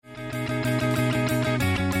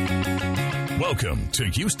Welcome to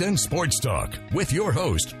Houston Sports Talk with your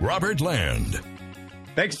host, Robert Land.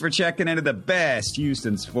 Thanks for checking into the best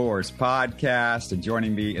Houston sports podcast. And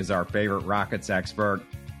joining me is our favorite Rockets expert,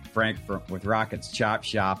 Frank with Rockets Chop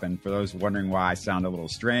Shop. And for those wondering why I sound a little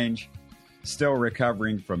strange, still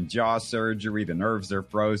recovering from jaw surgery. The nerves are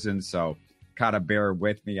frozen, so kind of bear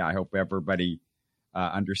with me. I hope everybody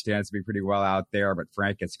understands me pretty well out there. But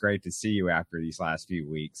Frank, it's great to see you after these last few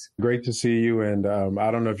weeks. Great to see you. And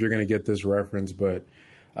I don't know if you're going to get this reference, but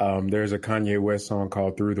there's a Kanye West song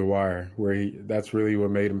called Through the Wire, where that's really what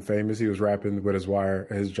made him famous. He was rapping with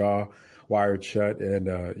his jaw wired shut.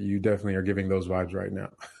 And you definitely are giving those vibes right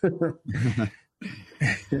now.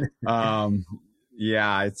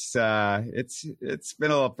 Yeah, it's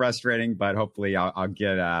been a little frustrating, but hopefully I'll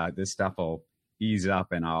get this stuff will ease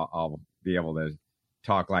up and I'll be able to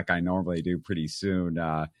talk like I normally do pretty soon.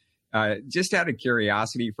 Just out of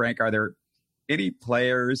curiosity, Frank, are there any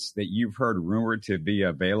players that you've heard rumored to be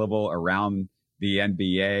available around the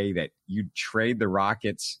NBA that you'd trade the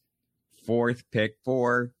Rockets' fourth pick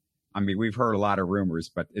for? I mean, we've heard a lot of rumors,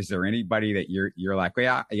 but is there anybody that you're like,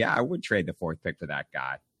 yeah, I would trade the fourth pick for that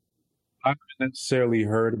guy? I haven't necessarily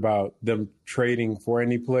heard about them trading for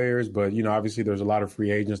any players, but, obviously there's a lot of free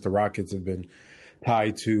agents. The Rockets have been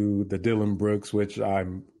tied to the Dylan Brooks, which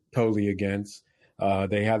I'm totally against.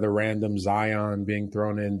 They had the random Zion being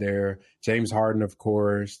thrown in there, James Harden, of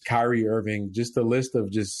course, Kyrie Irving, just a list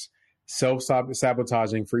of just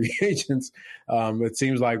self-sabotaging free agents. It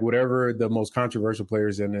seems like whatever the most controversial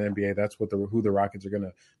players in the NBA, that's who the Rockets are going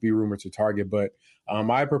to be rumored to target. But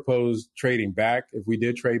I propose trading back. If we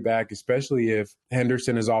did trade back, especially if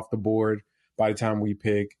Henderson is off the board by the time we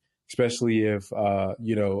pick, especially if,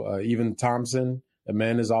 even Thompson, the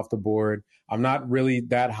man is off the board. I'm not really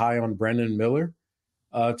that high on Brandon Miller,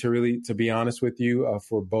 to be honest with you,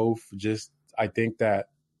 for both. Just, I think that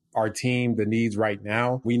our team, the needs right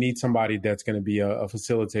now, we need somebody that's going to be a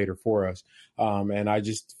facilitator for us. And I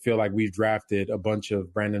just feel like we've drafted a bunch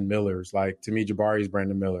of Brandon Millers, like Tami Jabari's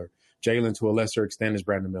Brandon Miller, Jalen to a lesser extent is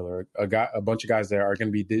Brandon Miller, a bunch of guys that are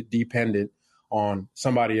going to be dependent on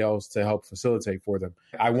somebody else to help facilitate for them.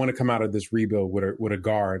 I want to come out of this rebuild with a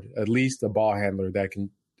guard, at least a ball handler that can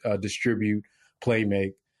distribute, play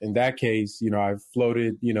make. In that case, I've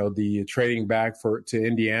floated, the trading back to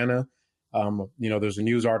Indiana. There's a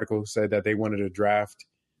news article said that they wanted to draft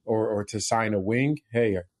or to sign a wing.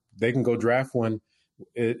 Hey, they can go draft one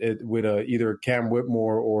with either Cam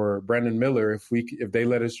Whitmore or Brandon Miller. If they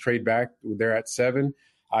let us trade back, they're at 7.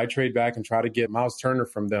 I trade back and try to get Miles Turner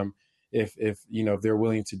from them if they're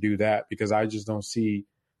willing to do that, because I just don't see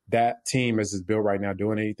that team as it's built right now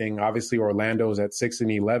doing anything. Obviously, Orlando's at 6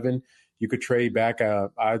 and 11. You could trade back.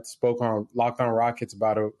 I spoke on Locked On Rockets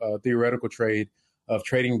about a theoretical trade of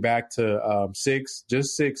trading back to 6,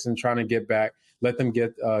 and trying to get back, let them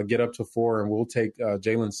get up to 4, and we'll take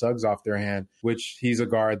Jalen Suggs off their hand, which he's a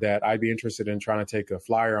guard that I'd be interested in trying to take a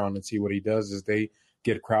flyer on and see what he does as they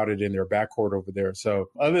get crowded in their backcourt over there. So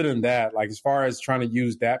other than that, like as far as trying to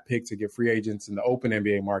use that pick to get free agents in the open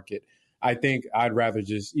NBA market, I think I'd rather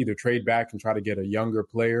just either trade back and try to get a younger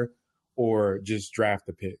player or just draft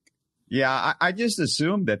the pick. Yeah, I just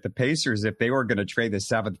assumed that the Pacers, if they were going to trade the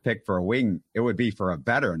 7th pick for a wing, it would be for a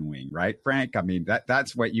veteran wing, right, Frank? I mean,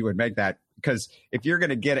 that's what you would make that, because if you're going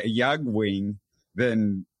to get a young wing,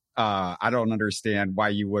 then I don't understand why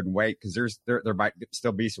you wouldn't wait, because there might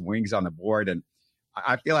still be some wings on the board. And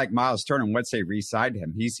I feel like Miles Turner, once they re-signed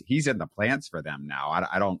him, he's in the plans for them now.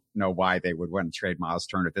 I don't know why they would want to trade Miles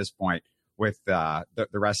Turner at this point with the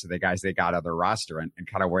rest of the guys they got on their roster and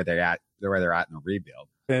kind of where they're at in the rebuild.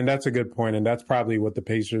 And that's a good point, and that's probably what the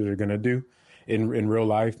Pacers are going to do in real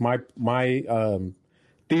life. My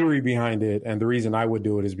theory behind it, and the reason I would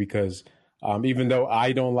do it, is because even though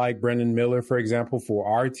I don't like Brandon Miller, for example, for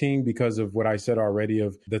our team, because of what I said already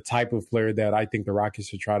of the type of player that I think the Rockets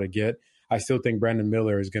should try to get, I still think Brandon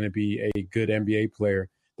Miller is going to be a good NBA player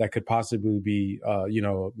that could possibly be,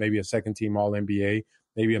 maybe a second-team All-NBA,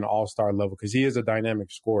 maybe an all-star level, because he is a dynamic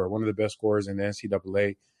scorer, one of the best scorers in the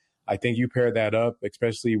NCAA. I think you pair that up,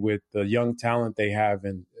 especially with the young talent they have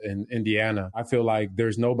in Indiana. I feel like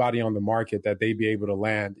there's nobody on the market that they'd be able to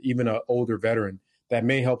land, even an older veteran, that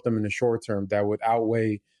may help them in the short term, that would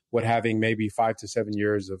outweigh what having maybe 5 to 7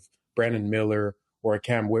 years of Brandon Miller or a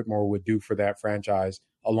Cam Whitmore would do for that franchise,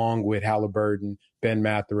 along with Halliburton, Ben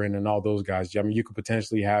Mathurin, and all those guys. I mean, you could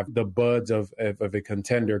potentially have the buds of a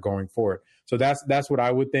contender going forward. So that's what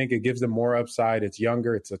I would think. It gives them more upside. It's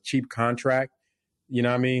younger. It's a cheap contract. You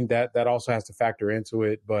know what I mean? That also has to factor into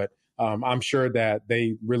it. But I'm sure that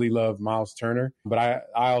they really love Miles Turner, but I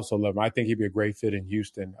also love him. I think he'd be a great fit in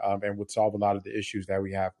Houston and would solve a lot of the issues that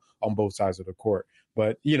we have on both sides of the court.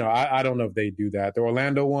 But, I don't know if they do that. The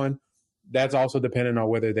Orlando one, that's also dependent on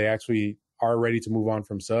whether they actually are ready to move on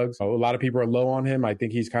from Suggs. A lot of people are low on him. I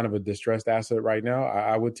think he's kind of a distressed asset right now.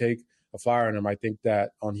 I would take a flyer on him. I think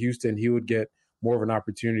that on Houston, he would get more of an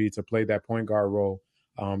opportunity to play that point guard role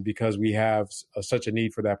because we have such a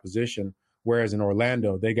need for that position. Whereas in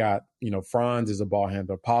Orlando, they got, Franz is a ball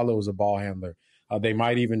handler. Paulo is a ball handler. They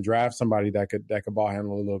might even draft somebody that could ball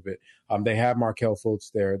handle a little bit. They have Markelle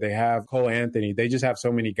Fultz there. They have Cole Anthony. They just have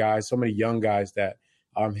so many guys, so many young guys that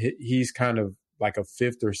he's kind of like a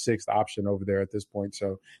fifth or sixth option over there at this point.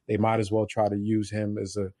 So they might as well try to use him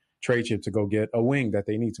as a trade chip to go get a wing that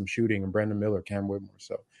they need some shooting, and Brandon Miller, Cam Whitmore.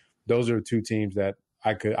 So those are two teams that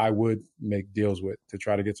I would make deals with to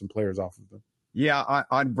try to get some players off of them. Yeah,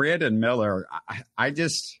 on Brandon Miller, I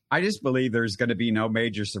just believe there's going to be no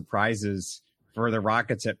major surprises for the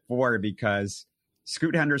Rockets at 4 because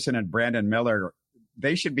Scoot Henderson and Brandon Miller,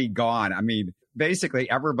 they should be gone. I mean, basically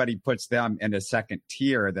everybody puts them in a second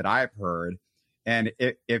tier that I've heard. And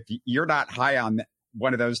if you're not high on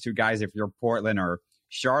one of those two guys, if you're Portland or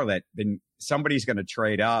Charlotte, then somebody's going to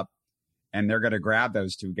trade up and they're going to grab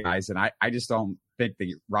those two guys. And I just don't think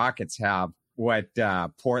the Rockets have what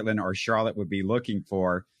Portland or Charlotte would be looking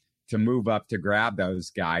for to move up to grab those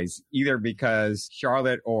guys, either because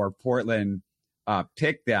Charlotte or Portland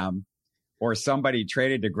picked them or somebody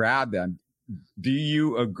traded to grab them. Do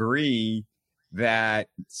you agree that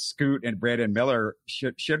Scoot and Brandon Miller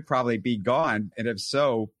should probably be gone? And if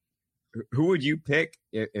so, who would you pick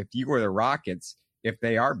if you were the Rockets if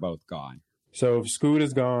they are both gone? So if Scoot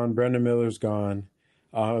is gone, Brandon Miller's gone,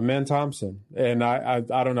 Amen Thompson. And I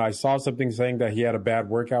don't know. I saw something saying that he had a bad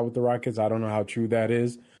workout with the Rockets. I don't know how true that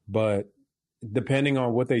is, but depending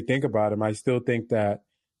on what they think about him, I still think that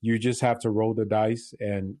you just have to roll the dice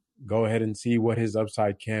and go ahead and see what his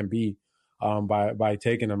upside can be by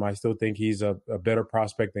taking him. I still think he's a better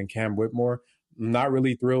prospect than Cam Whitmore. I'm not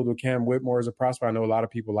really thrilled with Cam Whitmore as a prospect. I know a lot of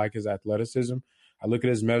people like his athleticism. I look at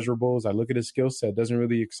his measurables. I look at his skill set. Doesn't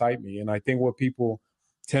really excite me. And I think what people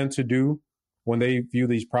tend to do when they view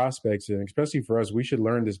these prospects, and especially for us, we should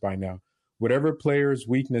learn this by now. Whatever players'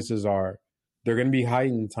 weaknesses are, they're going to be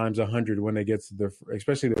heightened times 100 when they get to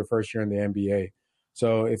especially their first year in the NBA.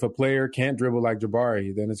 So if a player can't dribble like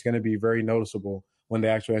Jabari, then it's going to be very noticeable when they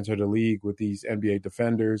actually enter the league with these NBA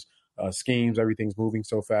defenders, schemes, everything's moving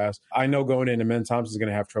so fast. I know going in, Amen Thompson is going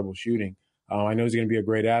to have trouble shooting. I know he's going to be a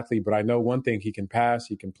great athlete, but I know one thing: he can pass,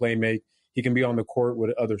 he can play make, he can be on the court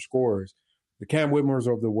with other scorers. The Cam Whitmores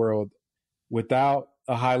of the world, without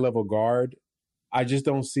a high-level guard, I just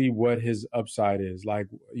don't see what his upside is. Like,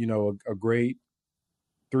 a great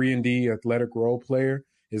 3-and-D athletic role player.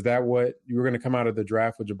 Is that what you were going to come out of the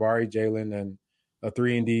draft with Jabari, Jalen, and a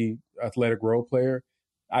 3-and-D athletic role player?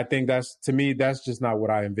 I think that's just not what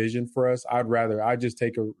I envisioned for us. I just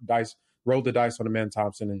take roll the dice on Amen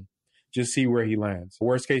Thompson and just see where he lands.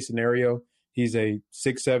 Worst case scenario, he's a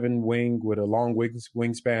 6'7" wing with a long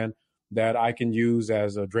wingspan that I can use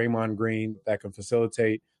as a Draymond Green that can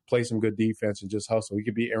facilitate, play some good defense, and just hustle. He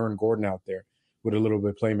could be Aaron Gordon out there with a little bit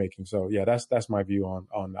of playmaking. So, yeah, that's my view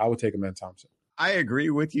on I would take Amen Thompson. I agree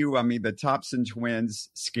with you. I mean, the Thompson twins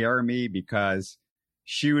scare me because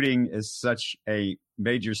shooting is such a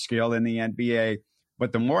major skill in the NBA.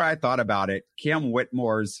 But the more I thought about it, Cam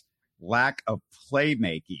Whitmore's lack of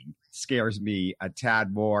playmaking scares me a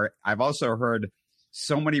tad more. I've also heard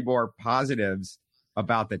so many more positives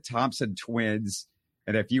about the Thompson twins.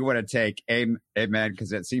 And if you want to take amen,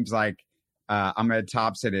 because it seems like Ahmed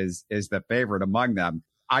Thompson is the favorite among them.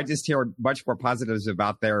 I just hear much more positives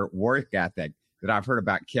about their work ethic that I've heard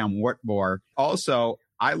about Cam Whitmore. Also,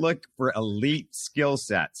 I look for elite skill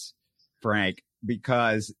sets, Frank,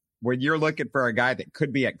 because when you're looking for a guy that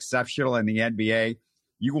could be exceptional in the NBA,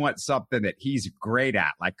 you want something that he's great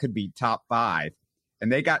at, like could be top 5.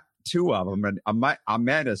 And they got 2 of them. And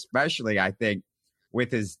Ahmed especially, I think,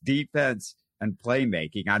 with his defense and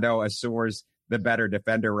playmaking. I know Asur's the better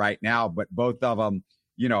defender right now, but both of them,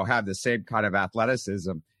 have the same kind of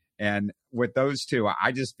athleticism. And with those 2,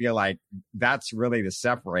 I just feel like that's really the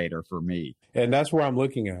separator for me. And that's where I'm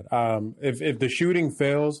looking at. If the shooting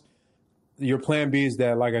fails, your plan B is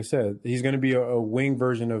that, like I said, he's going to be a wing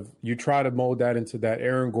version of, you try to mold that into that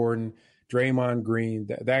Aaron Gordon, Draymond Green,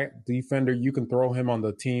 that defender. You can throw him on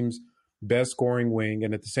the team's best scoring wing,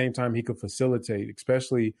 and at the same time, he could facilitate,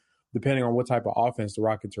 especially depending on what type of offense the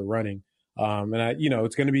Rockets are running.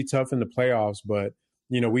 It's going to be tough in the playoffs, but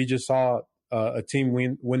we just saw a team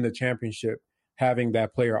win the championship having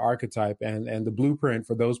that player archetype and the blueprint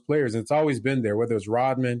for those players. And it's always been there, whether it's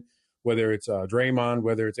Rodman, whether it's Draymond,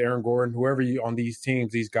 whether it's Aaron Gordon, whoever on these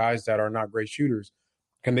teams, these guys that are not great shooters,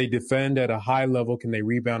 can they defend at a high level? Can they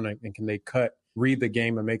rebound and can they read the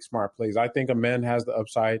game and make smart plays? I think Amen has the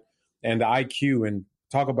upside and the IQ. And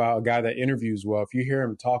talk about a guy that interviews well. If you hear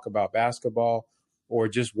him talk about basketball or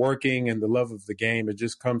just working and the love of the game, it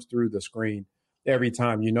just comes through the screen every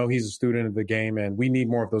time. You know he's a student of the game, and we need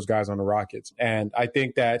more of those guys on the Rockets. And I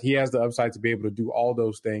think that he has the upside to be able to do all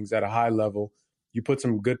those things at a high level. You put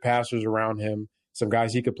some good passers around him, some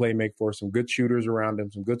guys he could play make for, some good shooters around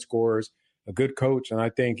him, some good scorers, a good coach, and I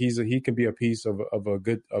think he can be a piece of a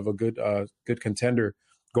good contender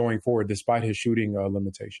going forward, despite his shooting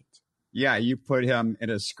limitations. Yeah, you put him in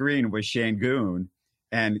a screen with Sengun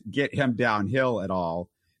and get him downhill at all,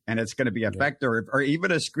 and it's going to be effective. Or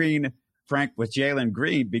even a screen, Frank, with Jalen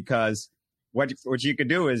Green, because what you could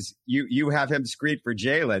do is you have him screen for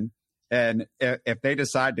Jalen, and if they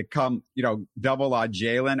decide to come, double on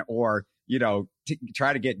Jalen or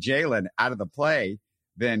try to get Jalen out of the play,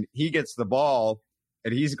 then he gets the ball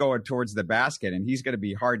and he's going towards the basket and he's going to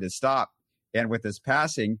be hard to stop. And with his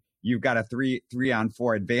passing, you've got a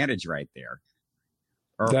 3-on-4 advantage right there.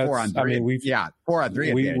 Or 4-on-3. I mean,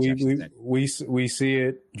 4-on-3 advantage. We see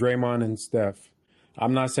it, Draymond and Steph.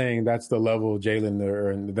 I'm not saying that's the level of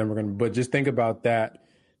Jalen and then we're going to, but just think about that,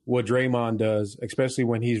 what Draymond does, especially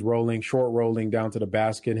when he's short rolling down to the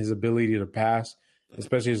basket, his ability to pass,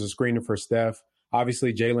 especially as a screener for Steph.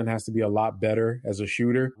 Obviously, Jalen has to be a lot better as a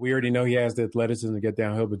shooter. We already know he has the athleticism to get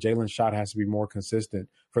downhill, but Jalen's shot has to be more consistent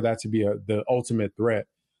for that to be the ultimate threat.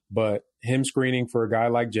 But him screening for a guy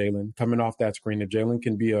like Jalen, coming off that screen, if Jalen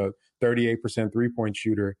can be a 38% three-point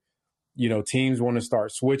shooter, teams want to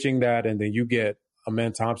start switching that, and then you get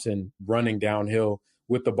Amen Thompson running downhill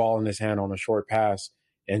with the ball in his hand on a short pass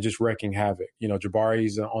and just wrecking havoc.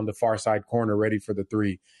 Jabari's on the far side corner ready for the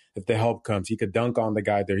three. If the help comes, he could dunk on the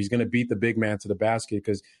guy there. He's going to beat the big man to the basket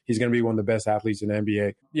because he's going to be one of the best athletes in the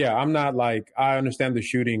NBA. Yeah, I understand the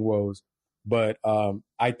shooting woes, but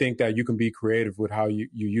I think that you can be creative with how you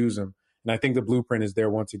use him. And I think the blueprint is there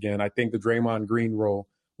once again. I think the Draymond Green role,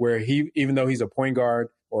 where even though he's a point guard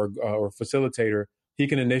or facilitator, he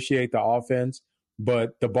can initiate the offense,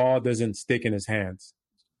 but the ball doesn't stick in his hands.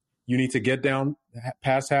 You need to get down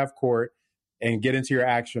past half court and get into your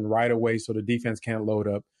action right away so the defense can't load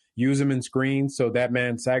up. Use him in screens so that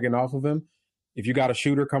man sagging off of him. If you got a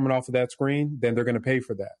shooter coming off of that screen, then they're going to pay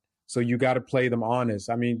for that. So you got to play them honest.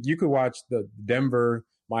 I mean, you could watch the Denver,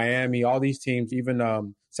 Miami, all these teams,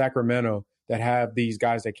 even Sacramento, that have these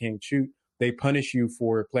guys that can't shoot. They punish you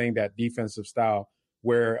for playing that defensive style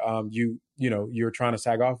where you're trying to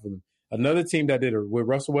sag off of them. Another team that did it with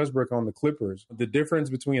Russell Westbrook on the Clippers, the difference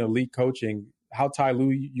between elite coaching, how Ty Lue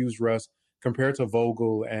used Russ compared to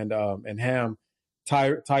Vogel and Ham.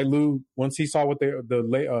 Ty Lue, once he saw what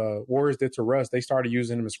the Warriors did to Russ, they started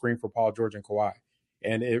using him as screen for Paul George and Kawhi,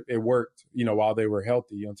 and it worked, while they were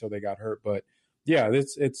healthy until they got hurt. But yeah,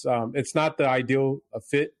 it's not the ideal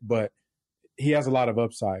fit, but he has a lot of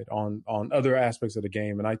upside on other aspects of the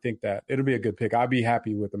game, and I think that it'll be a good pick. I'd be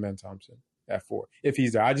happy with Amen Thompson at 4 if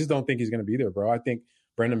he's there. I just don't think he's going to be there, bro. I think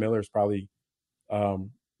Brandon Miller is probably going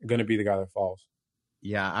to be the guy that falls.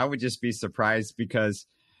 Yeah, I would just be surprised because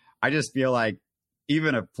I just feel like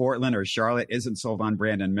even if Portland or Charlotte isn't sold on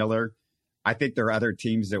Brandon Miller, I think there are other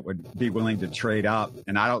teams that would be willing to trade up.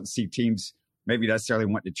 And I don't see teams maybe necessarily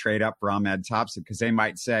want to trade up for Ahmed Thompson because they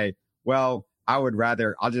might say, well, I'll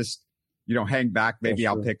just, hang back. Maybe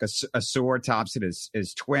I'll pick a Soar Thompson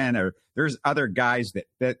as twin, or there's other guys that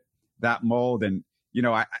fit that mold. And,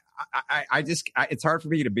 it's hard for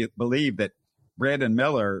me to believe that Brandon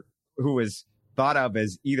Miller, who is thought of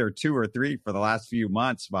as either 2 or 3 for the last few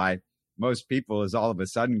months by most people, is all of a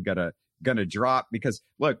sudden gonna drop because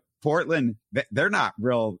look, Portland, they're not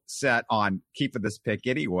real set on keeping this pick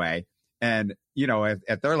anyway. And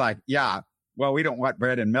if they're like, yeah, well, we don't want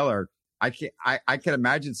Brandon Miller, I can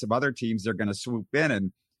imagine some other teams are going to swoop in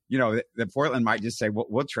and the Portland might just say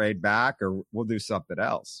we'll trade back or we'll do something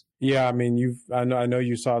else. Yeah, I mean, I know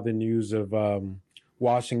you saw the news of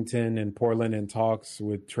Washington and Portland in talks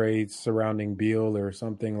with trades surrounding Beal or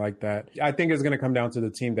something like that. I think it's going to come down to the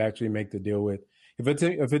team to actually make the deal with. If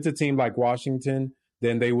it's a team like Washington,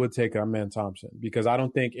 then they would take Amen Thompson because I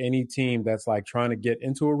don't think any team that's like trying to get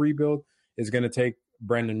into a rebuild is going to take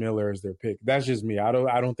Brandon Miller as their pick. That's just me. I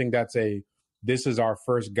don't think that's this is our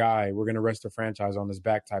first guy, we're going to rest the franchise on his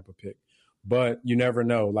back type of pick. But you never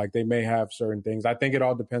know. Like they may have certain things. I think it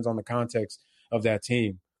all depends on the context of that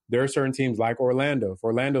team. There are certain teams like Orlando. If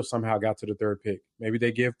Orlando somehow got to the 3rd pick, maybe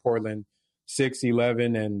they give Portland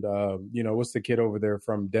 6'11", and what's the kid over there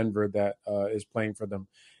from Denver that is playing for them,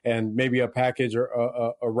 and maybe a package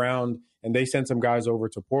or around, and they send some guys over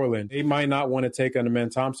to Portland. They might not want to take an Amen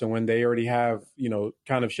Thompson when they already have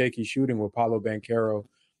kind of shaky shooting with Paulo Banchero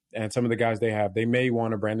and some of the guys they have. They may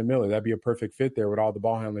want a Brandon Miller. That'd be a perfect fit there with all the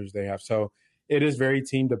ball handlers they have. So it is very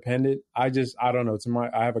team dependent. I don't know.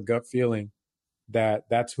 I have a gut feeling that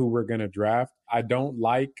that's who we're going to draft. I don't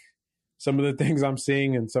like some of the things I'm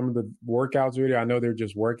seeing in some of the workouts video. I know they're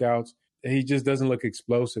just workouts. He just doesn't look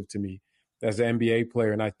explosive to me as an NBA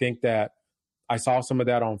player. And I think that I saw some of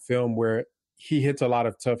that on film where he hits a lot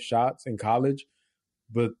of tough shots in college,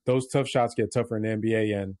 but those tough shots get tougher in the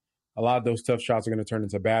NBA, and a lot of those tough shots are going to turn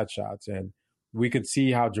into bad shots. And we could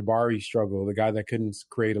see how Jabari struggled, the guy that couldn't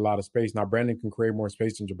create a lot of space. Now, Brandon can create more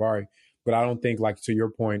space than Jabari, but I don't think, like to your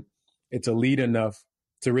point, it's elite enough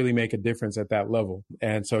to really make a difference at that level.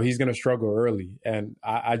 And so he's going to struggle early. And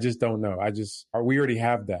I just don't know. We already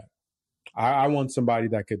have that. I want somebody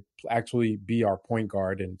that could actually be our point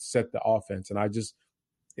guard and set the offense. And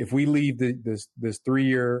if we leave this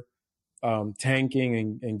 3-year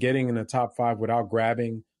tanking and getting in the top 5 without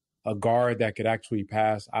grabbing a guard that could actually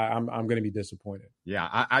pass, I'm going to be disappointed. Yeah,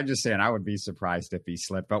 I'm just saying I would be surprised if he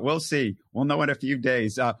slipped, but we'll see. We'll know in a few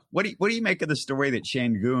days. What do you make of the story that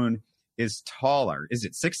Sengun is taller? Is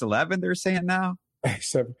it 6'11" they're saying now?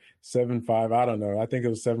 7'5". I don't know. I think it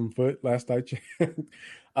was 7 foot last I checked.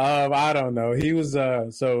 I don't know. He was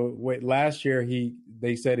last year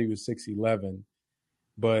they said he was 6'11",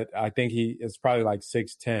 but I think it's probably like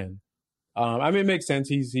 6'10". It makes sense.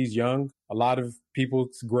 He's young. A lot of people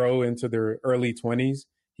grow into their early 20s.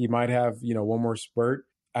 He might have, one more spurt.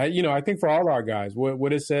 I think for all our guys,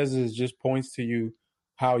 what it says is just points to you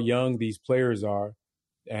how young these players are.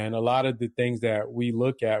 And a lot of the things that we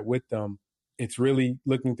look at with them, it's really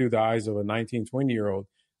looking through the eyes of a 19, 20-year-old.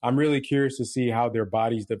 I'm really curious to see how their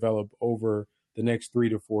bodies develop over the next 3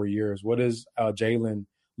 to 4 years. What does Jalen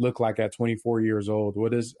look like at 24 years old?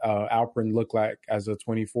 What does Alperen look like as a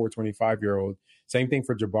 24, 25-year-old? Same thing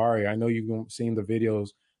for Jabari. I know you've seen the videos.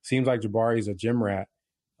 Seems like Jabari is a gym rat.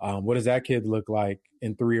 What does that kid look like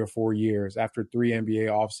in 3 or 4 years after 3 NBA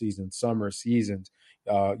offseasons, summer seasons?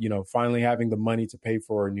 Finally having the money to pay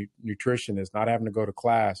for a nutritionist, not having to go to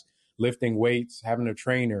class, lifting weights, having a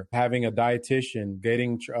trainer, having a dietitian,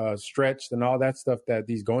 getting stretched and all that stuff that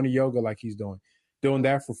he's going to yoga like he's doing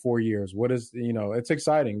that for 4 years. It's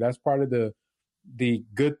exciting. That's part of the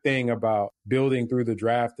good thing about building through the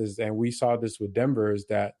draft and we saw this with Denver, is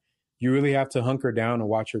that you really have to hunker down and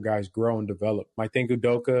watch your guys grow and develop. I think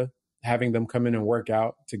Udoka, having them come in and work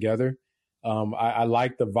out together, I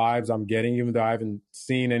like the vibes I'm getting, even though I haven't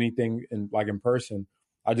seen anything in person.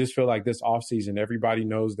 I just feel like this offseason, everybody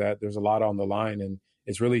knows that there's a lot on the line and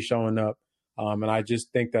it's really showing up. And I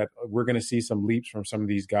just think that we're going to see some leaps from some of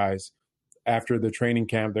these guys after the training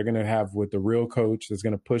camp they're going to have with the real coach that's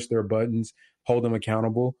going to push their buttons, hold them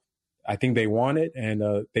accountable. I think they want it, and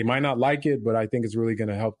they might not like it, but I think it's really going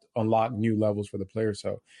to help unlock new levels for the players.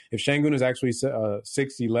 So if Sengun is actually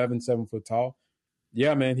 6'11", 7 foot tall,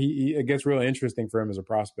 yeah, man, it gets real interesting for him as a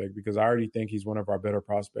prospect, because I already think he's one of our better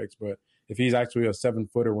prospects. But if he's actually a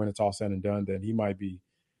 7-footer when it's all said and done, then he might be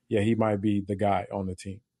the guy on the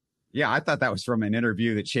team. Yeah, I thought that was from an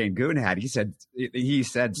interview that Sengun had. He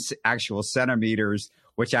said actual centimeters,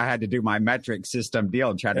 which I had to do my metric system deal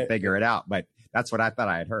and try to figure it out. But that's what I thought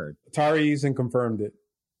I had heard. Tari Eason confirmed it,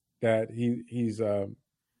 that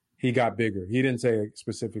he got bigger. He didn't say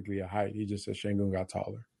specifically a height. He just said Sengun got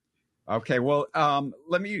taller. Okay, well, I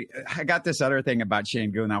got this other thing about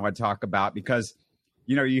Sengun I want to talk about, because,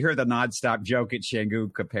 you hear the nonstop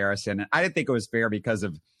Jokic-Sengun comparison. And I didn't think it was fair because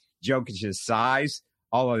of Jokic's size,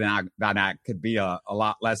 although that could be a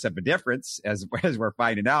lot less of a difference as we're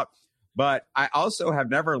finding out. But I also have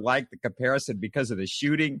never liked the comparison because of the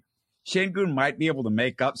shooting. Sengun might be able to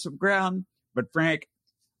make up some ground, but Frank,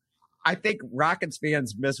 I think Rockets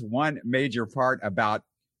fans miss one major part about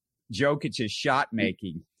Jokic's shot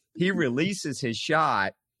making. He releases his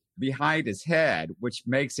shot behind his head, which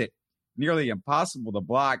makes it nearly impossible to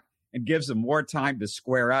block and gives him more time to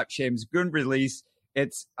square up. Sengun release,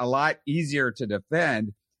 it's a lot easier to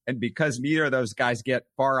defend. And because neither of those guys get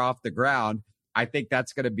far off the ground, I think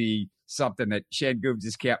that's going to be something that Sengun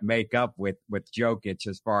just can't make up with Jokic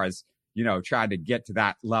as far as, trying to get to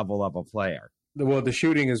that level of a player. Well, the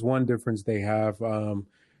shooting is one difference they have.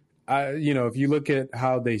 If you look at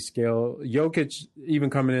how they scale, Jokic, even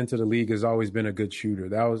coming into the league, has always been a good shooter.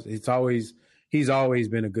 He's always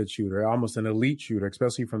been a good shooter, almost an elite shooter,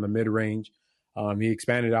 especially from the mid range. He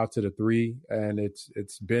expanded out to the 3, and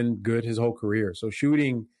it's been good his whole career. So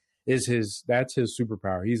shooting that's his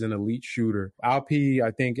superpower. He's an elite shooter. Alp,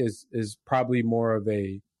 I think, is probably more of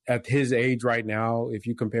at his age right now, if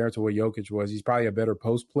you compare it to what Jokic was, he's probably a better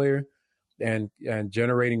post player and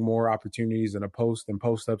generating more opportunities in a post and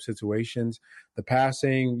post up situations. The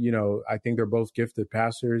passing, I think they're both gifted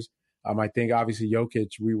passers. I think obviously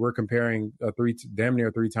Jokic, we were comparing a damn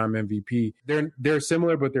near 3-time MVP. They're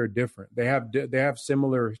similar, but they're different. They have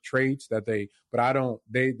similar traits they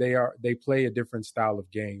play a different style of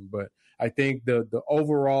game. But I think the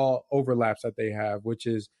overall overlaps that they have, which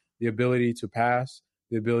is the ability to pass,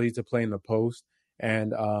 the ability to play in the post,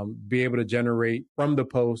 and be able to generate from the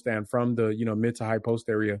post and from the mid to high post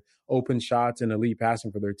area open shots and elite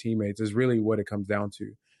passing for their teammates is really what it comes down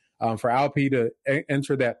to. For Alp to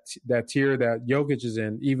enter that tier that Jokic is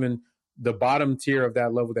in, even the bottom tier of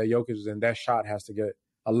that level that Jokic is in, that shot has to get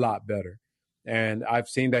a lot better. And I've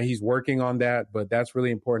seen that he's working on that, but that's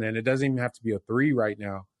really important. And it doesn't even have to be a 3 right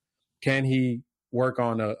now. Can he work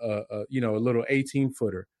on a little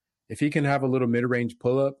 18-footer? If he can have a little mid-range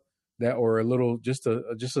pull-up or a little just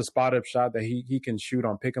a spot-up shot that he can shoot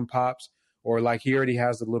on pick and pops, or like he already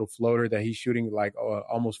has a little floater that he's shooting like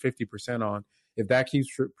almost 50% on. If that keeps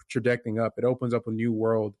trajecting up, it opens up a new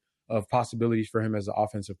world of possibilities for him as an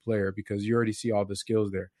offensive player because you already see all the skills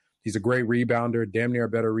there. He's a great rebounder, damn near a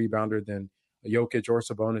better rebounder than Jokic or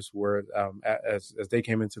Sabonis were as they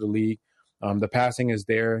came into the league. The passing is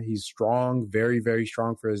there. He's strong, very, very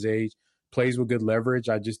strong for his age, plays with good leverage.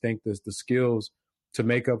 I just think the skills to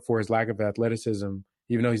make up for his lack of athleticism,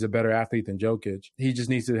 even though he's a better athlete than Jokic, he just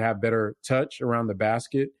needs to have better touch around the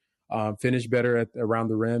basket. Finish better around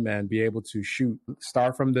the rim and be able to shoot.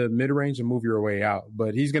 Start from the mid-range and move your way out.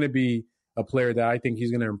 But he's going to be a player that I think he's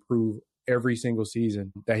going to improve every single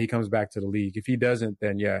season that he comes back to the league. If he doesn't,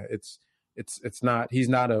 then yeah, he's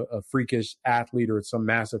not a freakish athlete or some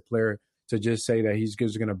massive player to just say that he's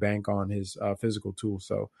just going to bank on his physical tools.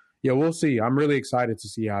 So yeah, we'll see. I'm really excited to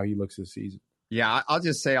see how he looks this season. Yeah, I'll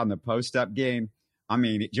just say on the post-up game, I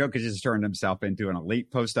mean, Jokic has turned himself into an elite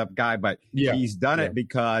post-up guy, but he's done it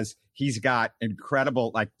because he's got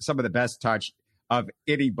incredible, like some of the best touch of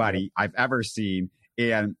anybody I've ever seen.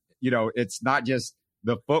 And, it's not just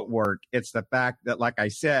the footwork. It's the fact that, like I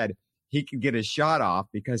said, he can get his shot off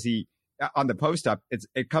because on the post-up,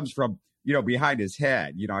 it comes from, behind his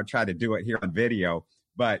head. I try to do it here on video,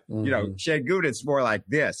 but, Sengun, it's more like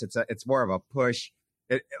this. It's more of a push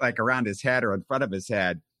like around his head or in front of his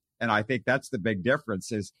head. And I think that's the big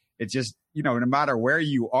difference is it's just, no matter where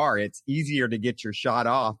you are, it's easier to get your shot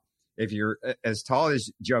off. If you're as tall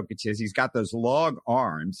as Jokic is, he's got those long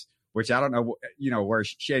arms, which I don't know, where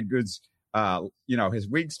Sengun's, his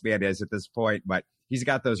wingspan is at this point, but he's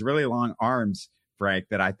got those really long arms, Frank,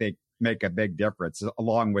 that I think make a big difference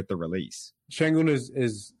along with the release. Sengun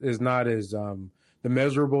is not as, the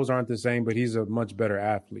measurables aren't the same, but he's a much better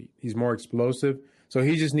athlete. He's more explosive. So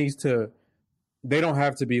he just needs to, they don't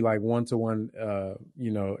have to be like one-to-one,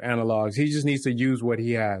 analogs. He just needs to use what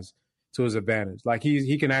he has to his advantage. Like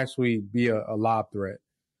he can actually be a lob threat.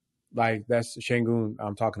 Like that's Sengun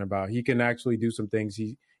I'm talking about. He can actually do some things.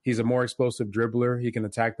 He's a more explosive dribbler. He can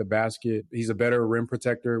attack the basket. He's a better rim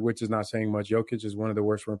protector, which is not saying much. Jokic is one of the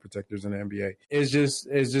worst rim protectors in the NBA. It's just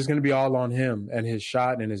going to be all on him and his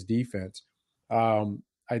shot and his defense.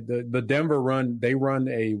 The Denver they run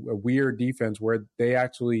a weird defense where they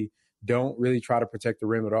actually don't really try to protect the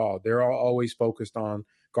rim at all. They're always focused on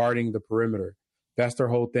guarding the perimeter. That's their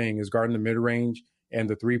whole thing, is guarding the mid-range and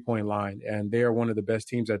the three-point line. And they are one of the best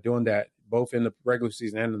teams at doing that, both in the regular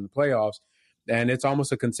season and in the playoffs. And it's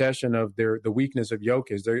almost a concession of the weakness of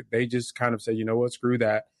Jokic. They just kind of say, you know what, screw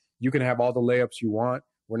that. You can have all the layups you want.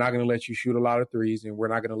 We're not going to let you shoot a lot of threes, and we're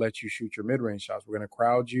not going to let you shoot your mid-range shots. We're going to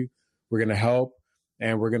crowd you. We're going to help,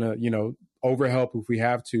 and we're going to, overhelp if we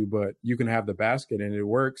have to, but you can have the basket, and it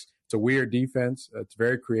works. It's a weird defense. It's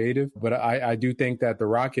very creative. But I do think that the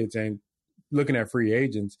Rockets, and looking at free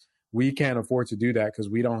agents, we can't afford to do that because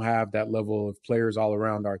we don't have that level of players all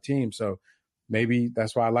around our team. So maybe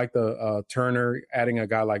that's why I like the Turner, adding a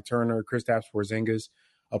guy like Turner, Kristaps Porzingis,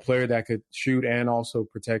 a player that could shoot and also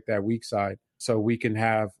protect that weak side so we can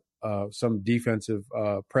have some defensive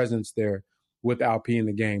presence there with Alp in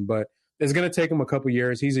the game. But it's going to take him a couple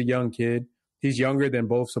years. He's a young kid. He's younger than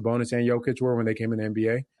both Sabonis and Jokic were when they came in the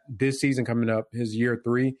NBA. This season coming up, his year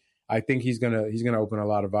 3, I think he's gonna open a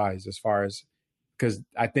lot of eyes as far as, because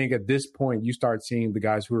I think at this point you start seeing the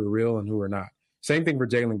guys who are real and who are not. Same thing for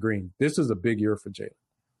Jalen Green. This is a big year for Jalen.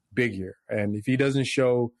 Big year. And if he doesn't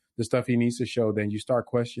show the stuff he needs to show, then you start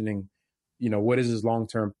questioning, what is his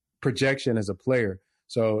long-term projection as a player?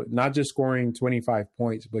 So not just scoring 25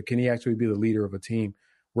 points, but can he actually be the leader of a team?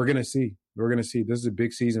 We're going to see. We're going to see. This is a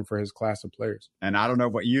big season for his class of players. And I don't know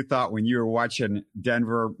what you thought when you were watching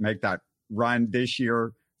Denver make that run this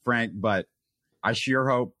year, Frank, but I sure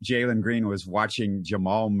hope Jalen Green was watching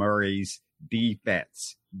Jamal Murray's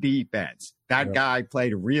defense. That guy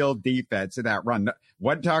played real defense in that run.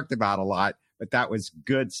 Wasn't talked about a lot, but that was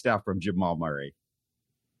good stuff from Jamal Murray.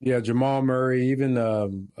 Yeah, Jamal Murray, even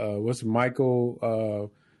Michael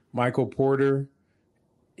Porter.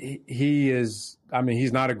 He is. I mean,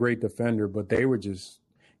 he's not a great defender, but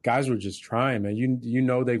guys were just trying, man. You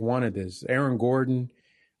know they wanted this. Aaron Gordon.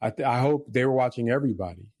 I hope they were watching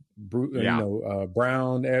everybody.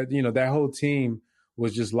 Brown. That whole team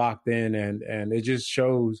was just locked in, and it just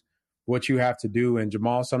shows what you have to do. And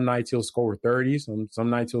Jamal, some nights he'll score 30, some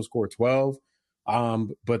nights he'll score 12.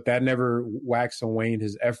 But that never waxed and waned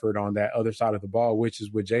his effort on that other side of the ball, which is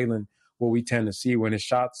with Jalen, what we tend to see when his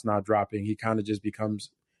shot's not dropping, he kind of just becomes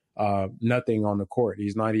nothing on the court.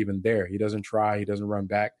 He's not even there. He doesn't try. He doesn't run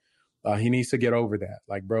back. He needs to get over that.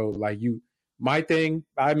 Like, bro, my thing,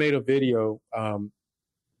 I made a video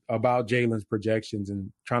about Jalen's projections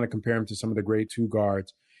and trying to compare him to some of the grade 2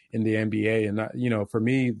 guards in the NBA. And, for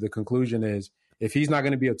me, the conclusion is if he's not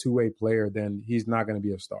going to be a two-way player, then he's not going to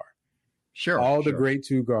be a star. Sure. The grade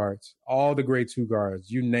 2 guards,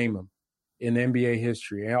 you name them in NBA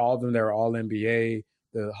history, and all of them that are all NBA,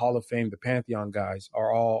 the Hall of Fame, the Pantheon guys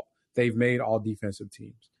they've made all defensive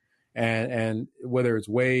teams. And whether it's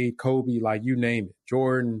Wade, Kobe, like you name it,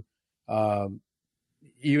 Jordan,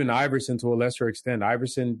 even Iverson to a lesser extent.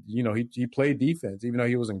 Iverson, he played defense, even though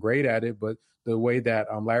he wasn't great at it, but the way that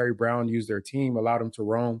Larry Brown used their team allowed him to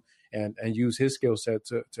roam and use his skill set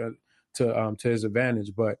to his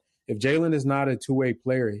advantage. But if Jalen is not a two-way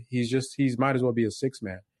player, he's might as well be a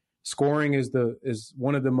six-man. Scoring is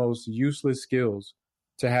one of the most useless skills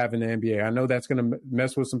to have in the NBA. I know that's going to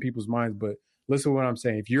mess with some people's minds, but listen to what I'm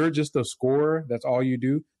saying. If you're just a scorer, that's all you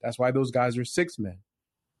do. That's why those guys are six men.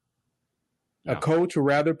 Yeah. A coach would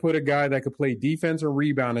rather put a guy that could play defense or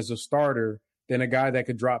rebound as a starter than a guy that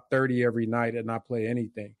could drop 30 every night and not play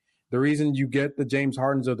anything. The reason you get the James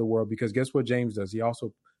Hardens of the world, because guess what James does? He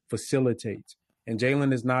also facilitates. And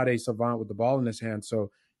Jalen is not a savant with the ball in his hand.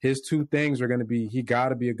 So his two things are going to be, he got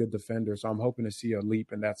to be a good defender. So I'm hoping to see a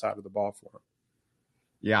leap in that side of the ball for him.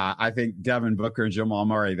 Yeah, I think Devin Booker and Jamal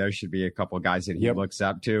Murray, those should be a couple of guys that he looks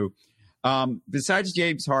up to. Besides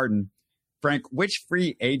James Harden, Frank, which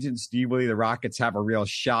free agents do you believe the Rockets have a real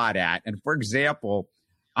shot at? And for example,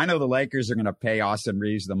 I know the Lakers are going to pay Austin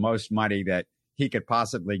Reeves the most money that he could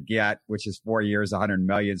possibly get, which is 4 years, $100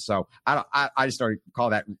 million. So I just don't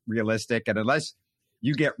call that realistic. And unless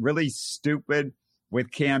you get really stupid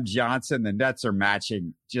with Cam Johnson, the Nets are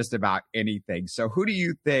matching just about anything. So who do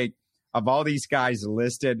you think of all these guys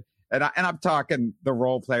listed? And I'm talking the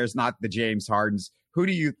role players, not the James Hardens. Who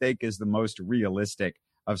do you think is the most realistic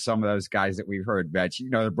of some of those guys that we've heard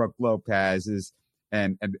mentioned? The Brook Lopez's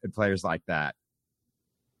and players like that.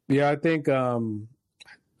 Yeah, I think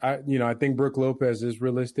I think Brook Lopez is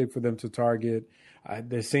realistic for them to target.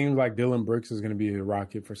 It seems like Dylan Brooks is going to be a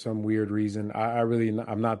Rocket for some weird reason.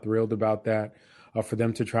 I'm not thrilled about that for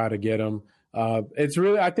them to try to get him. It's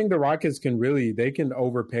really, I think the Rockets can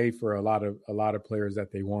overpay for a lot of players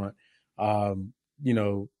that they want. The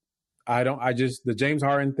James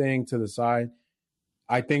Harden thing to the side.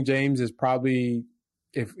 I think James is probably,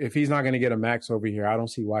 if he's not going to get a max over here, I don't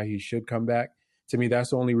see why he should come back. To me, that's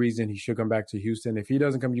the only reason he should come back to Houston. If he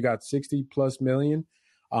doesn't come, you got 60 plus million.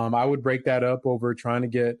 I would break that up over trying to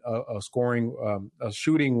get a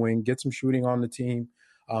shooting wing, get some shooting on the team,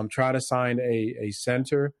 try to sign a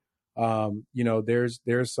center.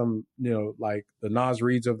 There's some, like the Nas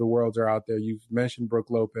Reeds of the world are out there. You've mentioned Brook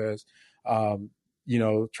Lopez. Try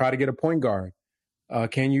to get a point guard.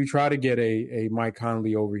 Can you try to get a Mike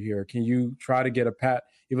Conley over here? Can you try to get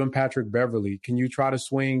even Patrick Beverly? Can you try to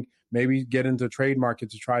swing, maybe get into trade market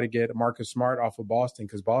to try to get Marcus Smart off of Boston?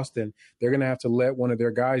 Because Boston, they're going to have to let one of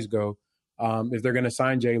their guys go if they're going to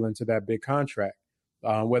sign Jalen to that big contract.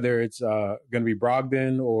 Whether it's going to be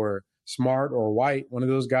Brogdon or Smart or White, one of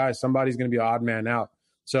those guys, somebody's going to be an odd man out.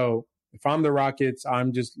 So if I'm the Rockets,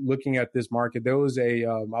 I'm just looking at this market. There was I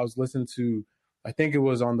was listening to, I think it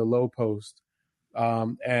was on the Low Post,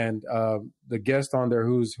 and the guest on there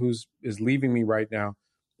who's is leaving me right now.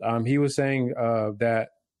 He was saying that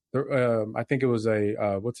I think it was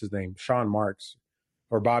what's his name, Sean Marks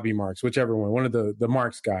or Bobby Marks, whichever one of the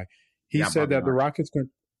Marks guy. He said that the Rockets,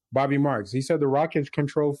 Bobby Marks, he said the Rockets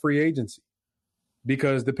control free agency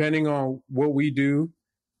because depending on what we do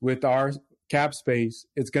with our cap space,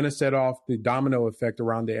 it's going to set off the domino effect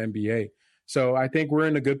around the NBA. So I think we're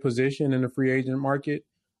in a good position in the free agent market.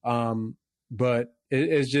 But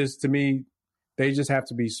It's just, to me, they just have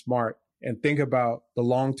to be smart and think about the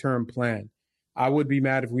long-term plan. I would be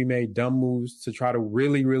mad if we made dumb moves to try to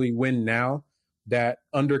really, really win now that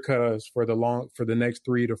undercut us for the next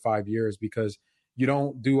 3 to 5 years, because you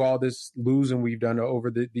don't do all this losing we've done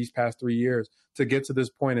over these past 3 years to get to this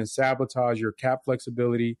point and sabotage your cap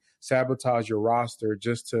flexibility, sabotage your roster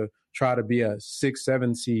just to try to be a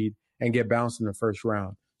 6-7 seed and get bounced in the first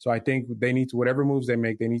round. So I think they need to, whatever moves they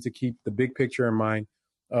make, they need to keep the big picture in mind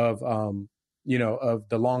of, of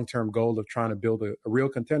the long-term goal of trying to build a real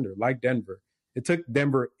contender like Denver. It took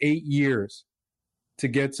Denver 8 years to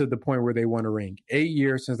get to the point where they won a ring. 8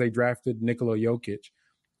 years since they drafted Nikola Jokic.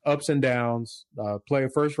 Ups and downs, play a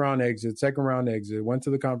first-round exit, second-round exit, went to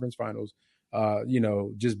the conference finals,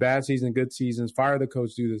 just bad season, good seasons, fire the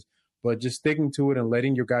coach, do this. But just sticking to it and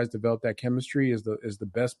letting your guys develop that chemistry is the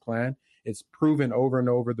best plan. It's proven over and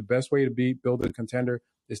over. The best way to build a contender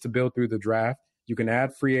is to build through the draft. You can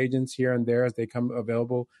add free agents here and there as they come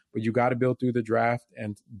available, but you got to build through the draft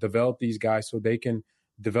and develop these guys so they can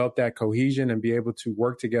develop that cohesion and be able to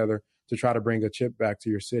work together to try to bring a chip back to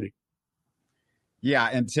your city. Yeah,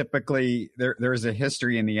 and typically there's a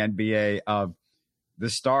history in the NBA of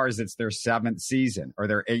the stars. It's their 7th season or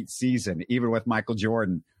their 8th season. Even with Michael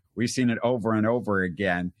Jordan, we've seen it over and over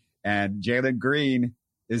again. And Jalen Green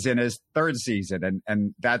is in his 3rd season,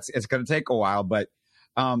 and it's going to take a while. But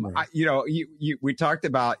right. We talked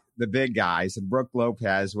about the big guys, and Brook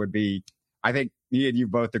Lopez would be. I think me and you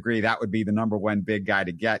both agree that would be the number one big guy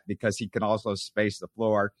to get because he can also space the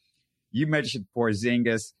floor. You mentioned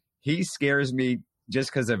Porzingis. He scares me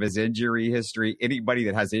just because of his injury history. Anybody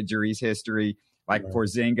that has injuries history, like right.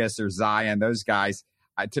 Porzingis or Zion, those guys,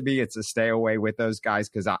 to me, it's a stay away with those guys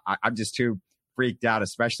because I'm just too freaked out,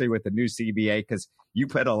 especially with the new CBA, because you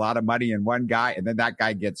put a lot of money in one guy and then that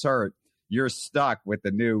guy gets hurt. You're stuck with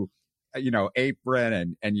the new,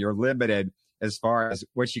 apron and you're limited as far as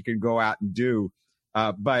what you can go out and do.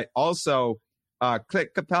 But also,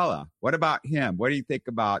 Clint Capella, what about him? What do you think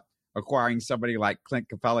about acquiring somebody like Clint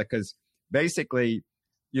Capella? Because basically,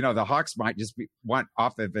 the Hawks might just want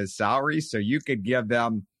off of his salary. So you could give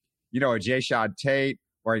them, a Jayshawn Tate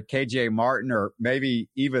or a KJ Martin, or maybe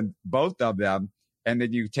even both of them. And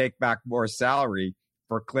then you take back more salary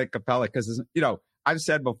for Clint Capella. Because, I've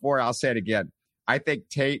said before, I'll say it again. I think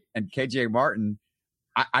Tate and KJ Martin,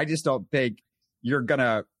 I just don't think you're going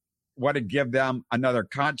to want to give them another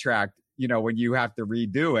contract, when you have to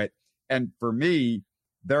redo it. And for me,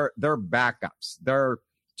 they're backups. They're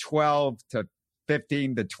 12 to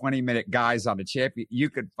 15 to 20-minute guys on a champion. You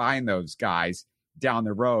could find those guys down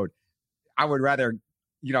the road. I would rather,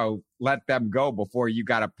 let them go before you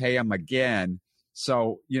got to pay them again.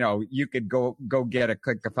 So, you could go get a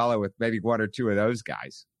Clint Capella with maybe one or two of those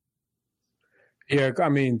guys. Yeah, I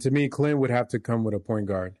mean, to me, Clint would have to come with a point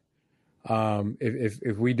guard.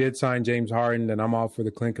 If we did sign James Harden, then I'm all for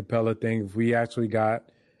the Clint Capella thing. If we actually got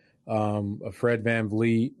a Fred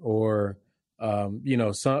VanVleet or a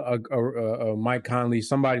Mike Conley,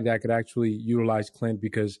 somebody that could actually utilize Clint,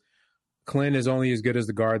 because Clint is only as good as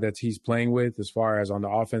the guard that he's playing with as far as on the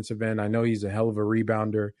offensive end. I know he's a hell of a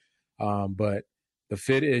rebounder, but the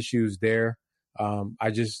fit issues there.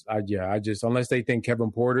 I just unless they think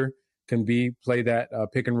Kevin Porter can play that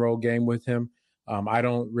pick and roll game with him, I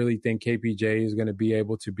don't really think KPJ is going to be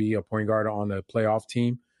able to be a point guard on a playoff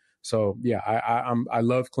team. So yeah, I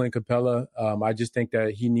love Clint Capella. I just think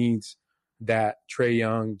that he needs that Trae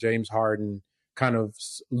Young, James Harden kind of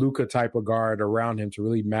Luka type of guard around him to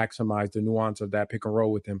really maximize the nuance of that pick and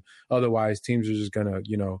roll with him. Otherwise, teams are just going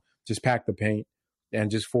to, just pack the paint and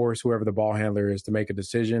just force whoever the ball handler is to make a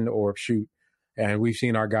decision or shoot. And we've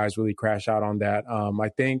seen our guys really crash out on that. I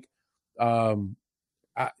think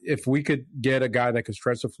if we could get a guy that could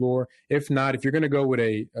stretch the floor, if not, if you're going to go with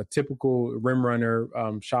a typical rim runner,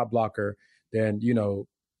 shot blocker, then,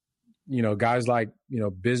 guys like,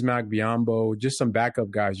 Bismack Biyombo, just some backup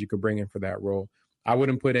guys you could bring in for that role. I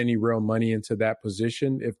wouldn't put any real money into that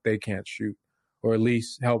position if they can't shoot, or at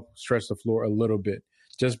least help stretch the floor a little bit,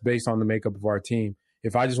 just based on the makeup of our team.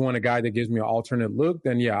 If I just want a guy that gives me an alternate look,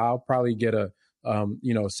 then yeah, I'll probably get a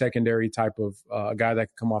secondary type of guy that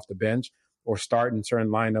could come off the bench or start in certain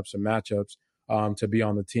lineups and matchups to be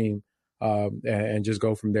on the team and just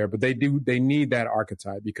go from there. But they need that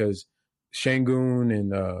archetype, because Sengun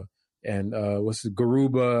and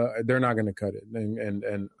Garuba, they're not going to cut it.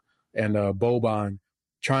 And Boban,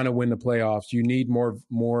 trying to win the playoffs, you need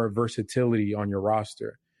more versatility on your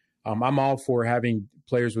roster. I'm all for having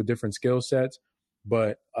players with different skill sets,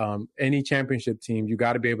 but any championship team, you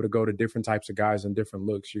got to be able to go to different types of guys and different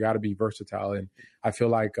looks. You got to be versatile, and I feel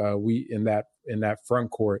like we in that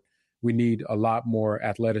front court, we need a lot more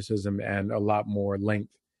athleticism and a lot more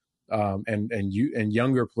length, and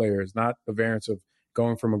younger players, not the variance of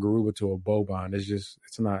going from a Garuba to a Boban.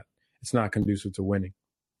 It's not conducive to winning.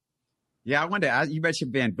 Yeah, I wanted to ask, you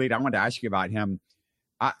mentioned Van Vliet. I wanted to ask you about him.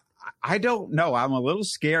 I I don't know. I'm a little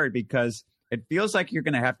scared because it feels like you're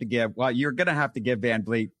going to have to give Van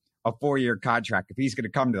Vliet a 4-year contract if he's going to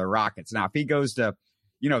come to the Rockets. Now, if he goes to,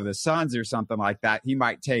 the Suns or something like that, he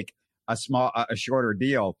might take a shorter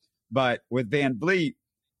deal. But with Van Vliet,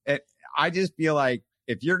 I just feel like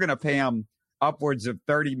if you're going to pay him upwards of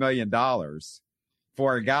 $30 million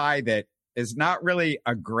for a guy that is not really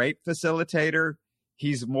a great facilitator,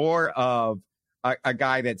 he's more of a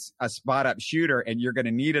guy that's a spot up shooter, and you're going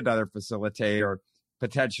to need another facilitator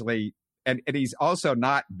potentially. And he's also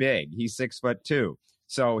not big. He's 6'2".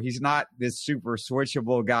 So he's not this super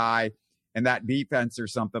switchable guy in that defense or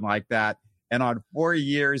something like that. And on 4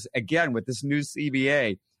 years, again, with this new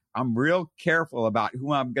CBA, I'm real careful about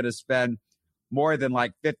who I'm going to spend more than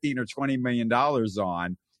like $15 or $20 million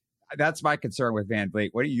on. That's my concern with Van Vliet.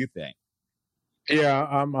 What do you think? Yeah,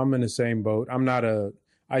 I'm in the same boat.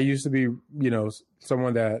 I used to be,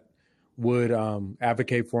 someone that would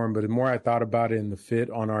advocate for him, but the more I thought about it and the fit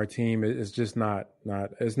on our team, it's just not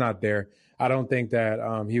there. I don't think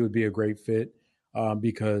that he would be a great fit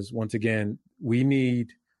because, once again, we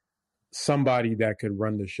need somebody that could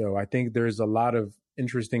run the show. I think there's a lot of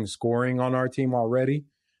interesting scoring on our team already.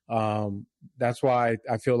 That's why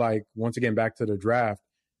I feel like, once again, back to the draft,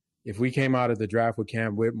 if we came out of the draft with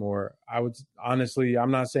Cam Whitmore, I'm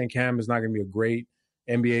not saying Cam is not going to be a great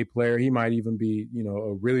NBA player. He might even be,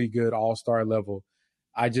 a really good all-star level.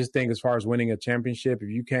 I just think as far as winning a championship, if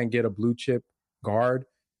you can't get a blue chip guard,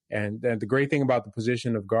 and the great thing about the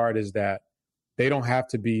position of guard is that they don't have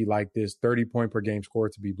to be like this 30-point per game scorer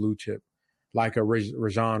to be blue chip, like a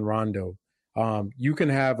Rajon Rondo. You can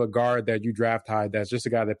have a guard that you draft high that's just a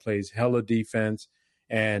guy that plays hella defense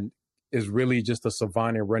and is really just a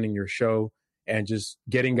savant in running your show and just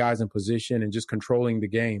getting guys in position and just controlling the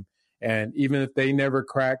game. And even if they never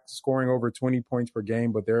crack scoring over 20 points per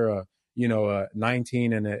game, but they're a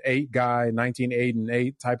 19 and an 8 guy, 19, 8 and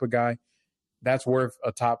 8 type of guy, that's worth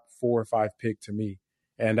a top 4 or 5 pick to me.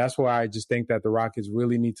 And that's why I just think that the Rockets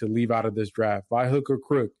really need to leave out of this draft. By hook or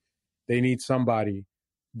crook, they need somebody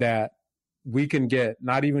that we can get,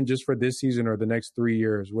 not even just for this season or the next 3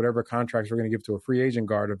 years, whatever contracts we're going to give to a free agent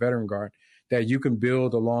guard, a veteran guard, that you can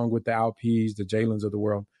build along with the Alps, the Jalen's of the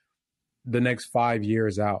world, the next 5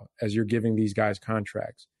 years out as you're giving these guys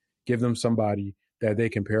contracts. Give them somebody that they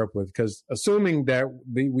can pair up with. Because assuming that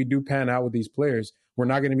we do pan out with these players, we're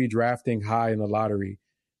not going to be drafting high in the lottery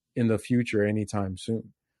in the future anytime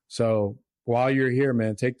soon. So while you're here,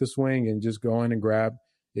 man, take the swing and just go in and grab.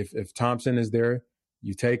 If Thompson is there,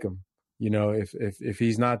 you take him. If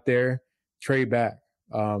he's not there, trade back.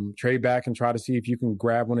 Trade back and try to see if you can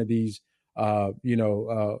grab one of these.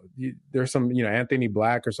 There's some, Anthony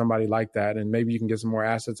Black or somebody like that, and maybe you can get some more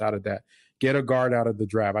assets out of that. Get a guard out of the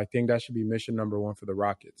draft. I think that should be mission number one for the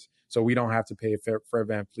Rockets. So we don't have to pay Fred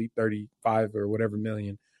VanVleet 35 or whatever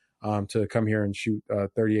million to come here and shoot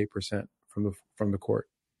 38% from the court.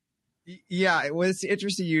 Yeah, it was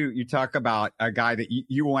interesting. You talk about a guy that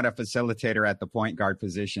you want a facilitator at the point guard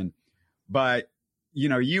position, but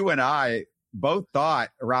you and I both thought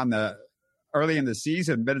around early in the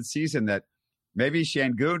season, mid-season, that maybe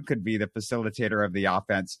Sengun could be the facilitator of the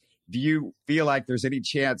offense. Do you feel like there's any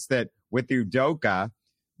chance that with Udoka,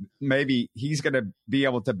 maybe he's going to be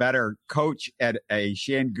able to better coach at a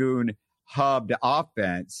Sengun hubbed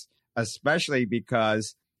offense, especially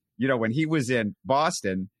because, when he was in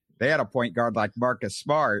Boston, they had a point guard like Marcus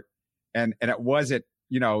Smart, and it wasn't,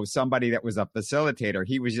 somebody that was a facilitator.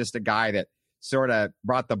 He was just a guy that sort of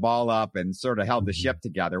brought the ball up and sort of held the ship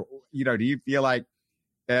together. Do you feel like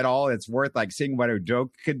at all it's worth like seeing what Udoka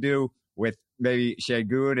could do with maybe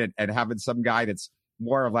Sengun and having some guy that's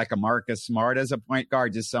more of like a Marcus Smart as a point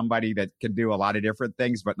guard, just somebody that can do a lot of different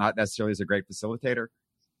things, but not necessarily as a great facilitator?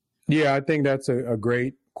 Yeah, I think that's a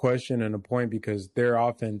great question and a point, because their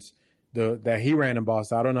offense that he ran in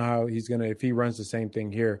Boston, I don't know how he's going to, if he runs the same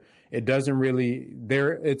thing here, it doesn't really,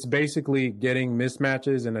 it's basically getting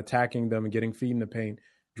mismatches and attacking them and getting feet in the paint.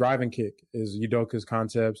 Drive and kick is Udoka's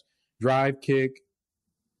concepts. Drive, kick,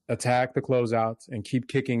 attack the closeouts, and keep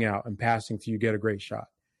kicking out and passing till you get a great shot.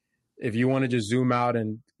 If you want to just zoom out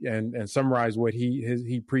and summarize what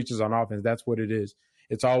he preaches on offense, that's what it is.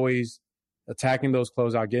 It's always attacking those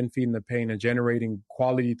closeouts, getting feet in the paint, and generating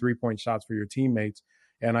quality 3-point shots for your teammates.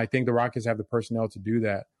 And I think the Rockets have the personnel to do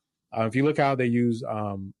that. If you look how they use,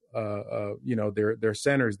 their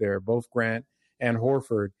centers there, both Grant and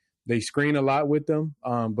Horford, They screen a lot with them,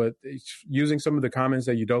 but using some of the comments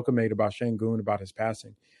that Udoka made about Sengun, about his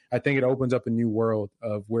passing, I think it opens up a new world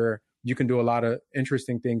of where you can do a lot of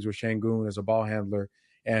interesting things with Sengun as a ball handler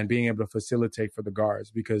and being able to facilitate for the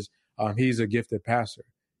guards because he's a gifted passer.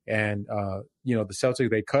 And, the Celtics,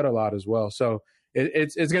 they cut a lot as well. So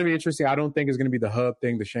it's going to be interesting. I don't think it's going to be the hub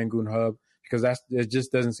thing, the Sengun hub, because it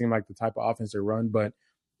just doesn't seem like the type of offense they run. But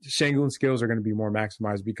Sengun's skills are going to be more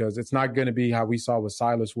maximized because it's not going to be how we saw with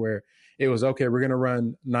Silas, where it was, okay, we're going to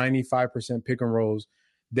run 95% pick and rolls.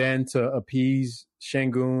 Then to appease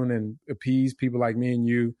Sengun and appease people like me and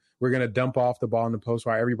you, we're going to dump off the ball in the post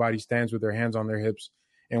while everybody stands with their hands on their hips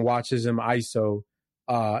and watches him ISO.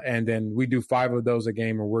 And then we do 5 of those a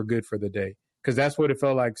game and we're good for the day. Because that's what it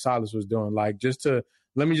felt like Silas was doing. Like,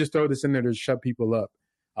 let me just throw this in there to shut people up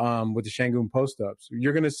with the Sengun post-ups.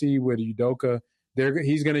 You're going to see with Udoka,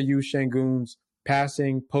 he's going to use Sengun's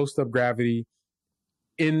passing, post-up gravity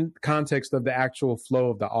in context of the actual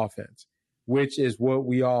flow of the offense, which is what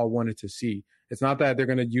we all wanted to see. It's not that they're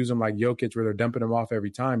going to use him like Jokic where they're dumping him off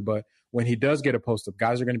every time, but when he does get a post-up,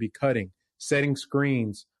 guys are going to be cutting, setting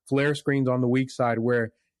screens, flare screens on the weak side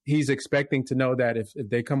where he's expecting to know that if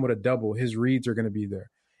they come with a double, his reads are going to be there.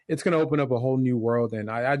 It's going to open up a whole new world, and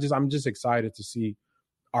I'm just excited to see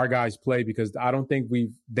our guys play because I don't think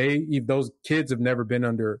those kids have never been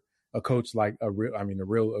under a coach like a real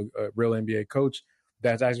NBA coach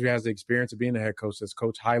that actually has the experience of being a head coach that's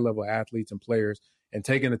coached high level athletes and players and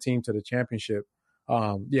taking a team to the championship.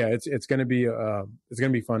 It's going to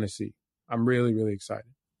be fun to see. I'm really, really excited.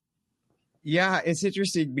 Yeah, it's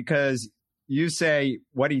interesting because you say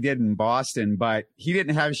what he did in Boston, but he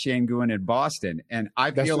didn't have Sengun in Boston. And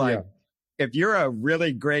I feel like if you're a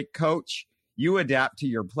really great coach, you adapt to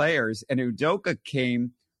your players. And Udoka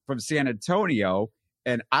came from San Antonio,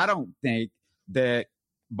 and I don't think that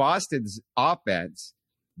Boston's offense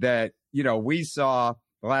that, we saw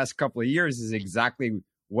the last couple of years is exactly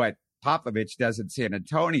what Popovich does in San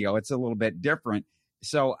Antonio. It's a little bit different.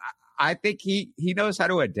 So I think he knows how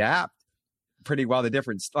to adapt pretty well. The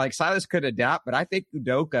difference, like Silas could adapt, but I think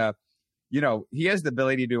Udoka, he has the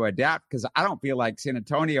ability to adapt because I don't feel like San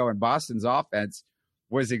Antonio and Boston's offense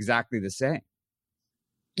was exactly the same.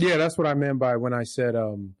 Yeah, that's what I meant by when I said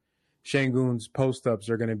Sengun's post-ups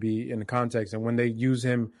are going to be in the context. And when they use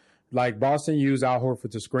him, like Boston used Al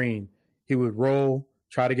Horford to screen, he would roll,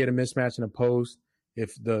 try to get a mismatch in a post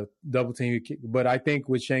if the double team. But I think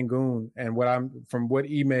with Sengun and from what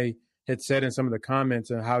Ime had said in some of the comments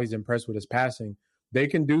and how he's impressed with his passing, they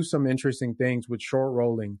can do some interesting things with short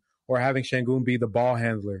rolling or having Sengun be the ball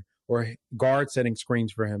handler or guard setting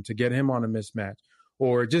screens for him to get him on a mismatch.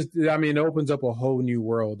 Or it opens up a whole new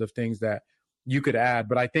world of things that you could add.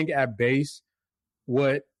 But I think at base,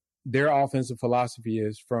 what their offensive philosophy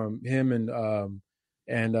is from him and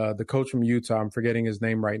the coach from Utah, I'm forgetting his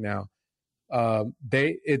name right now.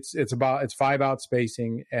 It's 5-out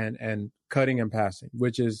spacing and cutting and passing,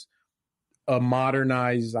 which is a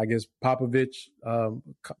modernized, I guess, Popovich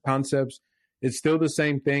concepts. It's still the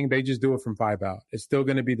same thing. They just do it from 5-out. It's still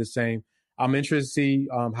going to be the same. I'm interested to see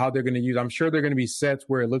how they're going to use. I'm sure they're going to be sets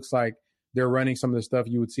where it looks like they're running some of the stuff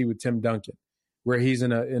you would see with Tim Duncan, where he's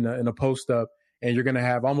in a post up, and you're going to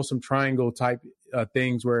have almost some triangle type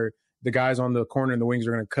things where the guys on the corner and the wings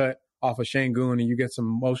are going to cut off of Sengun, and you get some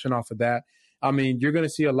motion off of that. You're going to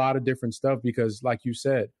see a lot of different stuff because, like you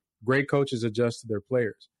said, great coaches adjust to their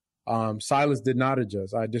players. Silas did not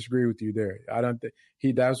adjust. I disagree with you there. I don't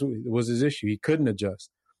think that was his issue. He couldn't adjust.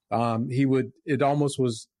 It almost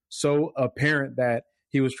was so apparent that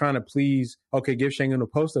he was trying to please, give Sengun a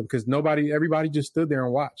post up because everybody just stood there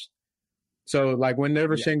and watched. So like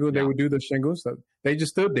whenever Sengun, they would do the Sengun stuff, they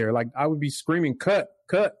just stood there. Like I would be screaming, cut.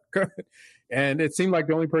 And it seemed like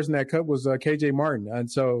the only person that cut was KJ Martin.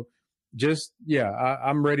 And so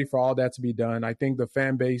I'm ready for all that to be done. I think the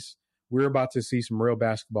fan base, we're about to see some real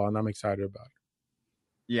basketball, and I'm excited about it.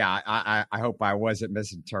 Yeah, I hope I wasn't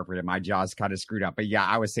misinterpreted. My jaw's kind of screwed up. But yeah,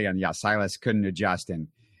 I was saying, Silas couldn't adjust,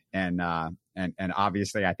 and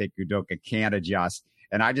obviously I think Udoka can't adjust.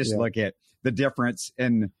 And I just look at the difference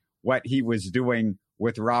in what he was doing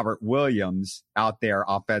with Robert Williams out there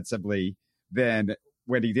offensively than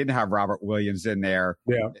when he didn't have Robert Williams in there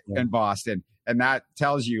in Boston. And that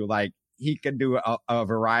tells you, like, he can do a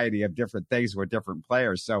variety of different things with different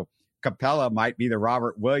players. So Capella might be the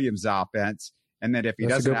Robert Williams offense. And then if he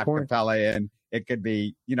doesn't have Capella in, it could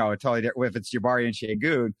be, a totally different. If it's Jabari and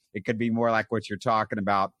Sengun, it could be more like what you're talking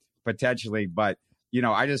about potentially. But,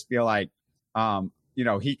 I just feel like,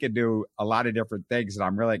 he could do a lot of different things. And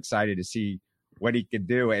I'm really excited to see what he could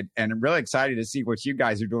do. And I'm really excited to see what you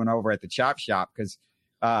guys are doing over at the Chop Shop because,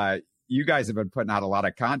 you guys have been putting out a lot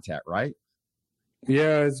of content, right?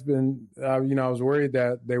 Yeah, it's been, I was worried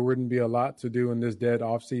that there wouldn't be a lot to do in this dead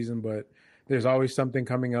off season, but there's always something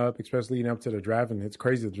coming up, especially leading up to the draft. And it's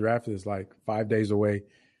crazy. The draft is like 5 days away.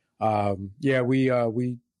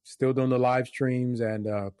 We still doing the live streams and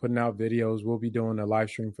putting out videos. We'll be doing a live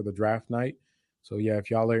stream for the draft night. So yeah,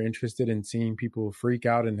 if y'all are interested in seeing people freak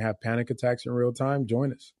out and have panic attacks in real time,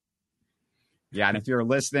 join us. Yeah. And if you're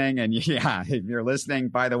listening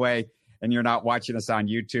by the way, and you're not watching us on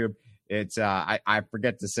YouTube, it's, I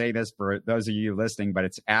forget to say this for those of you listening, but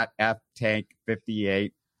it's at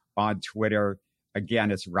FTank58 on Twitter.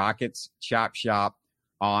 Again, it's Rockets Chop Shop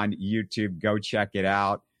on YouTube. Go check it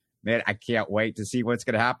out. Man, I can't wait to see what's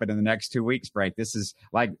going to happen in the next 2 weeks, Frank. This is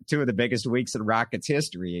like 2 of the biggest weeks in Rockets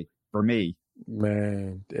history for me.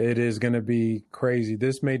 Man, it is going to be crazy.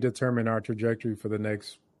 This may determine our trajectory for the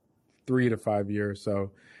next 3 to 5 years.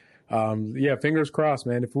 So, fingers crossed,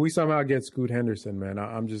 man. If we somehow get Scoot Henderson, man,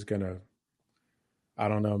 I'm just going to, I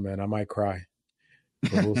don't know, man. I might cry,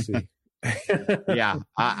 but we'll see.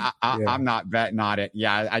 I'm not betting on it.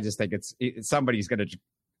 Yeah, I just think it's somebody's going to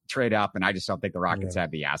trade up, and I just don't think the Rockets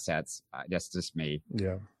have the assets. That's just me.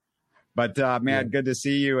 Yeah. But, good to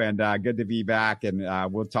see you and good to be back.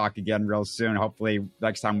 And we'll talk again real soon. Hopefully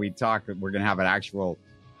next time we talk, we're going to have an actual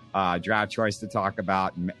draft choice to talk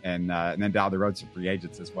about and then down the road some free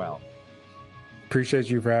agents as well. Appreciate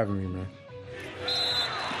you for having me, man.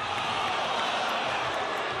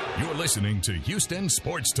 You're listening to Houston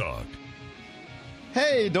Sports Talk.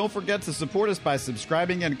 Hey, don't forget to support us by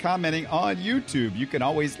subscribing and commenting on YouTube. You can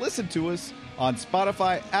always listen to us on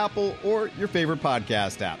Spotify, Apple, or your favorite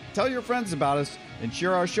podcast app. Tell your friends about us and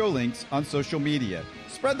share our show links on social media.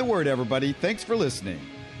 Spread the word, everybody. Thanks for listening.